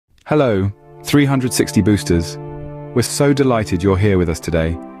Hello, 360 boosters. We're so delighted you're here with us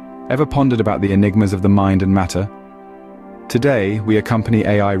today. Ever pondered about the enigmas of the mind and matter? Today, we accompany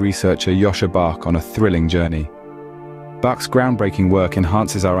AI researcher Joscha Bach on a thrilling journey. Bach's groundbreaking work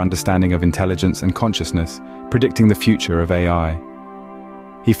enhances our understanding of intelligence and consciousness, predicting the future of AI.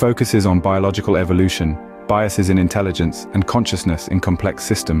 He focuses on biological evolution, biases in intelligence, and consciousness in complex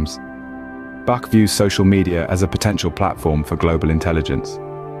systems. Bach views social media as a potential platform for global intelligence.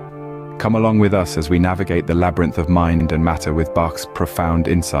 Come along with us as we navigate the labyrinth of mind and matter with Bach's profound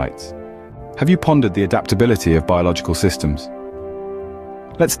insights. Have you pondered the adaptability of biological systems?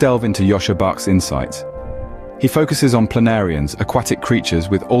 Let's delve into Joscha Bach's insights. He focuses on planarians, aquatic creatures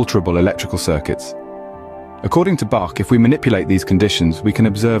with alterable electrical circuits. According to Bach, if we manipulate these conditions, we can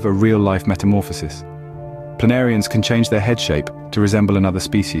observe a real-life metamorphosis. Planarians can change their head shape to resemble another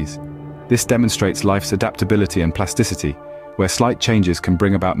species. This demonstrates life's adaptability and plasticity, where slight changes can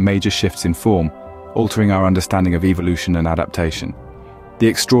bring about major shifts in form, altering our understanding of evolution and adaptation. The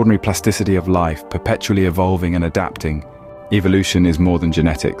extraordinary plasticity of life, perpetually evolving and adapting. Evolution is more than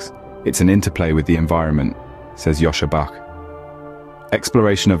genetics. It's an interplay with the environment, says Joscha Bach.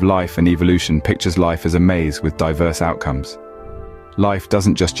 Exploration of life and evolution pictures life as a maze with diverse outcomes. Life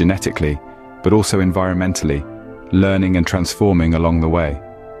doesn't just genetically, but also environmentally, learning and transforming along the way.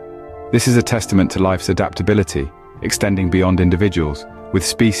 This is a testament to life's adaptability, extending beyond individuals, with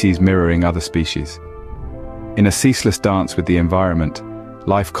species mirroring other species. In a ceaseless dance with the environment,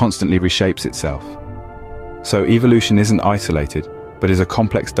 life constantly reshapes itself. So evolution isn't isolated, but is a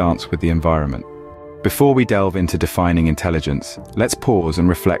complex dance with the environment. Before we delve into defining intelligence, let's pause and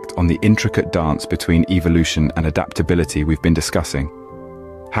reflect on the intricate dance between evolution and adaptability we've been discussing.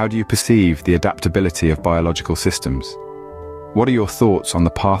 How do you perceive the adaptability of biological systems? What are your thoughts on the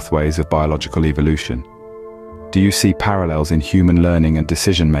pathways of biological evolution? Do you see parallels in human learning and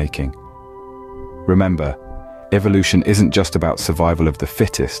decision-making? Remember, evolution isn't just about survival of the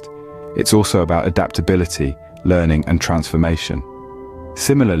fittest, it's also about adaptability, learning, and transformation.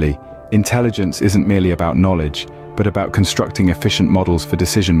 Similarly, intelligence isn't merely about knowledge, but about constructing efficient models for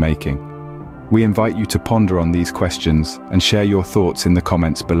decision-making. We invite you to ponder on these questions and share your thoughts in the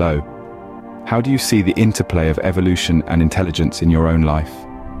comments below. How do you see the interplay of evolution and intelligence in your own life?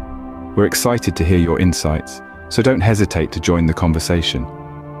 We're excited to hear your insights, so don't hesitate to join the conversation.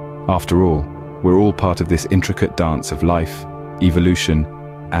 After all, we're all part of this intricate dance of life, evolution,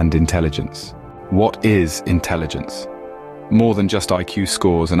 and intelligence. What is intelligence? More than just IQ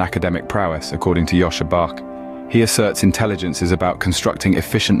scores and academic prowess, according to Joscha Bach. He asserts intelligence is about constructing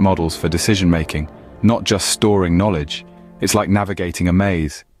efficient models for decision-making, not just storing knowledge. It's like navigating a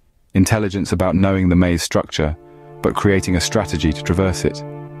maze. Intelligence about knowing the maze structure, but creating a strategy to traverse it.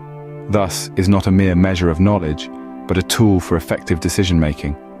 Thus, is not a mere measure of knowledge, but a tool for effective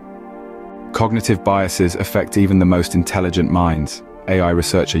decision-making. Cognitive biases affect even the most intelligent minds, AI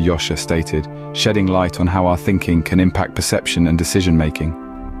researcher Joscha stated, shedding light on how our thinking can impact perception and decision-making.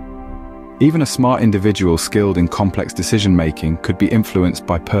 Even a smart individual skilled in complex decision-making could be influenced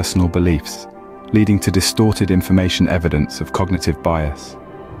by personal beliefs, leading to distorted information evidence of cognitive bias.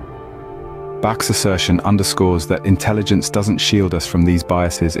 Bach's assertion underscores that intelligence doesn't shield us from these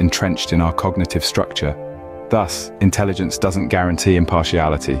biases entrenched in our cognitive structure. Thus, intelligence doesn't guarantee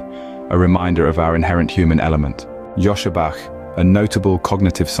impartiality, a reminder of our inherent human element. Joscha Bach, a notable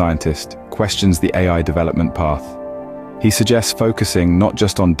cognitive scientist, questions the AI development path. He suggests focusing not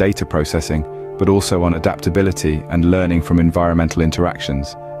just on data processing, but also on adaptability and learning from environmental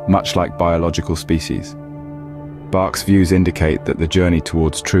interactions, much like biological species. Bach's views indicate that the journey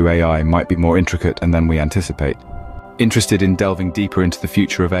towards true AI might be more intricate than we anticipate. Interested in delving deeper into the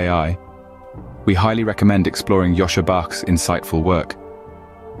future of AI? We highly recommend exploring Joscha Bach's insightful work.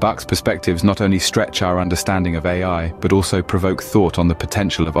 Bach's perspectives not only stretch our understanding of AI, but also provoke thought on the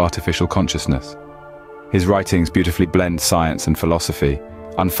potential of artificial consciousness. His writings beautifully blend science and philosophy,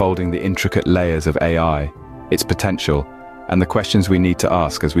 unfolding the intricate layers of AI, its potential, and the questions we need to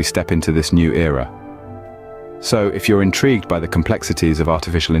ask as we step into this new era. So, if you're intrigued by the complexities of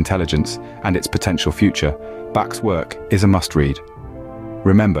artificial intelligence and its potential future, Bach's work is a must-read.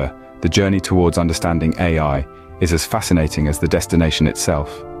 Remember, the journey towards understanding AI is as fascinating as the destination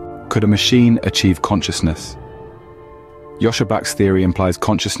itself. Could a machine achieve consciousness? Joscha Bach's theory implies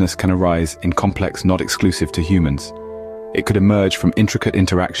consciousness can arise in complex, not exclusive to humans. It could emerge from intricate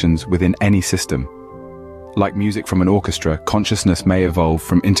interactions within any system. Like music from an orchestra, consciousness may evolve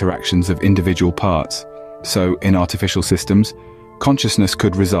from interactions of individual parts. So, in artificial systems, consciousness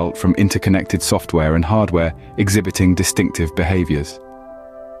could result from interconnected software and hardware exhibiting distinctive behaviors.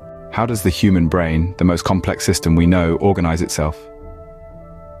 How does the human brain, the most complex system we know, organize itself?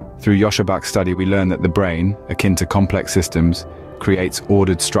 Through Joscha Bach's study, we learn that the brain, akin to complex systems, creates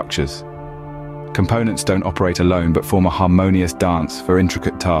ordered structures. Components don't operate alone but form a harmonious dance for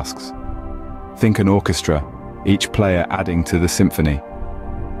intricate tasks. Think an orchestra, each player adding to the symphony.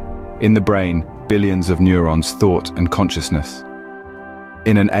 In the brain, billions of neurons, thought and consciousness.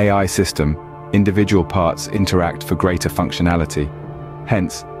 In an AI system, individual parts interact for greater functionality,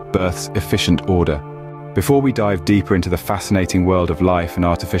 hence, birth's efficient order. Before we dive deeper into the fascinating world of life and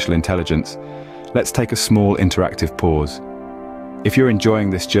artificial intelligence, let's take a small interactive pause. If you're enjoying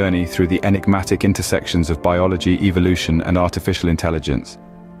this journey through the enigmatic intersections of biology, evolution, and artificial intelligence,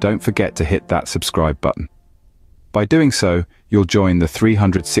 don't forget to hit that subscribe button. By doing so, you'll join the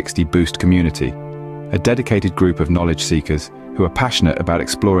 360 Boost community, a dedicated group of knowledge seekers who are passionate about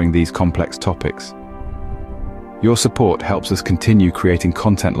exploring these complex topics. Your support helps us continue creating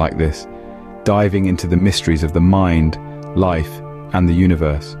content like this, diving into the mysteries of the mind, life, and the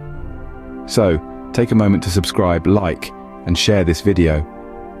universe. So, take a moment to subscribe, like, and share this video.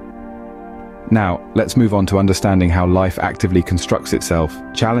 Now, let's move on to understanding how life actively constructs itself,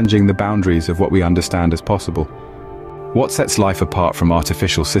 challenging the boundaries of what we understand as possible. What sets life apart from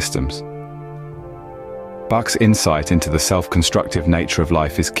artificial systems? Bach's insight into the self-constructive nature of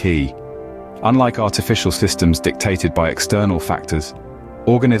life is key. Unlike artificial systems dictated by external factors,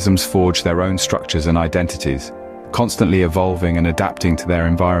 organisms forge their own structures and identities, constantly evolving and adapting to their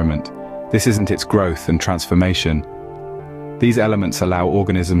environment. This isn't its growth and transformation. These elements allow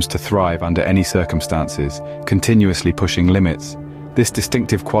organisms to thrive under any circumstances, continuously pushing limits. This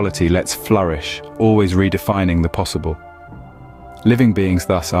distinctive quality lets flourish, always redefining the possible. Living beings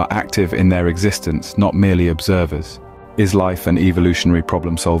thus are active in their existence, not merely observers. Is life an evolutionary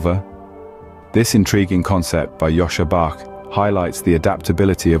problem solver? This intriguing concept by Joscha Bach highlights the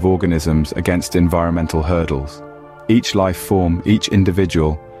adaptability of organisms against environmental hurdles. Each life form, each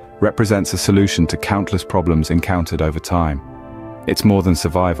individual, represents a solution to countless problems encountered over time. It's more than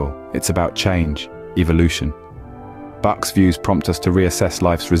survival, it's about change, evolution. Bach's views prompt us to reassess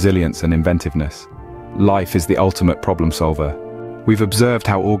life's resilience and inventiveness. Life is the ultimate problem solver. We've observed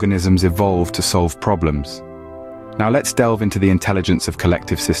how organisms evolve to solve problems. Now let's delve into the intelligence of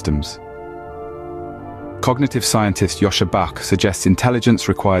collective systems. Cognitive scientist Joscha Bach suggests intelligence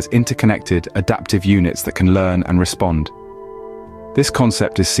requires interconnected, adaptive units that can learn and respond. This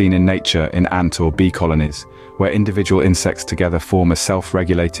concept is seen in nature in ant or bee colonies, where individual insects together form a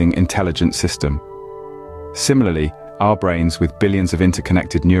self-regulating, intelligent system. Similarly, our brains, with billions of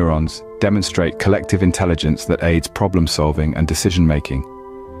interconnected neurons, demonstrate collective intelligence that aids problem-solving and decision-making.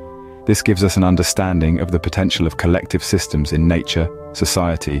 This gives us an understanding of the potential of collective systems in nature,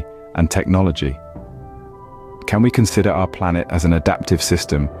 society, and technology. Can we consider our planet as an adaptive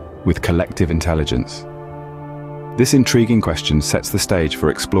system with collective intelligence? This intriguing question sets the stage for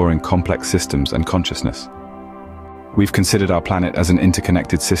exploring complex systems and consciousness. We've considered our planet as an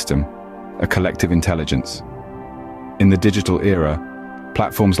interconnected system, a collective intelligence. In the digital era,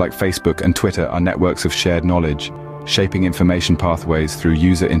 platforms like Facebook and Twitter are networks of shared knowledge, shaping information pathways through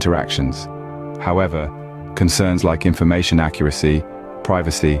user interactions. However, concerns like information accuracy,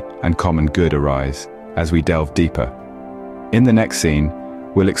 privacy, and common good arise as we delve deeper. In the next scene,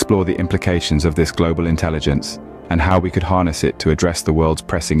 we'll explore the implications of this global intelligence and how we could harness it to address the world's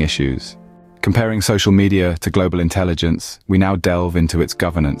pressing issues. Comparing social media to global intelligence, we now delve into its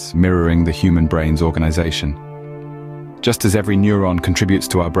governance, mirroring the human brain's organization. Just as every neuron contributes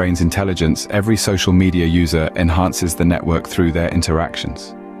to our brain's intelligence, every social media user enhances the network through their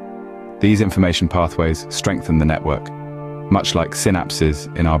interactions. These information pathways strengthen the network, much like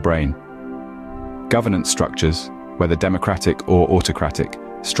synapses in our brain. Governance structures, whether democratic or autocratic,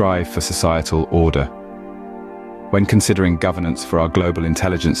 strive for societal order. When considering governance for our global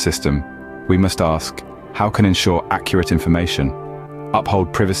intelligence system, we must ask, how can ensure accurate information,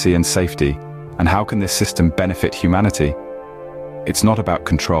 uphold privacy and safety, and how can this system benefit humanity? It's not about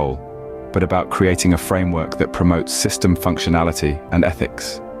control, but about creating a framework that promotes system functionality and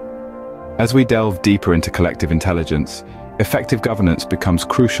ethics. As we delve deeper into collective intelligence, effective governance becomes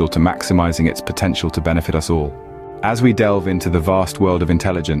crucial to maximizing its potential to benefit us all. As we delve into the vast world of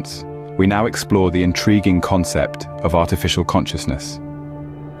intelligence, we now explore the intriguing concept of artificial consciousness.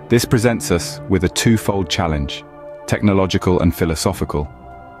 This presents us with a twofold challenge, technological and philosophical.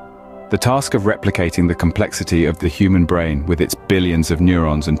 The task of replicating the complexity of the human brain with its billions of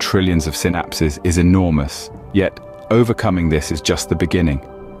neurons and trillions of synapses is enormous, yet overcoming this is just the beginning.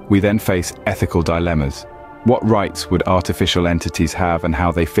 We then face ethical dilemmas. What rights would artificial entities have and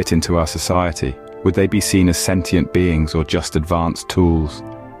how they fit into our society? Would they be seen as sentient beings or just advanced tools?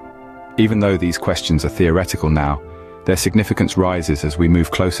 Even though these questions are theoretical now, Their significance rises as we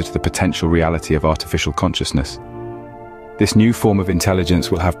move closer to the potential reality of artificial consciousness. This new form of intelligence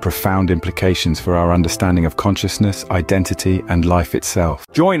will have profound implications for our understanding of consciousness, identity, and life itself.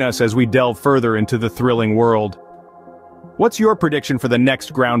 Join us as we delve further into the thrilling world. What's your prediction for the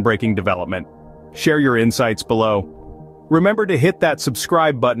next groundbreaking development? Share your insights below. Remember to hit that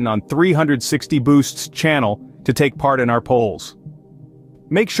subscribe button on 360 Boost's channel to take part in our polls.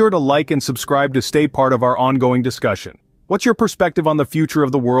 Make sure to like and subscribe to stay part of our ongoing discussion. What's your perspective on the future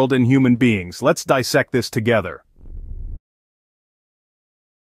of the world and human beings? Let's dissect this together.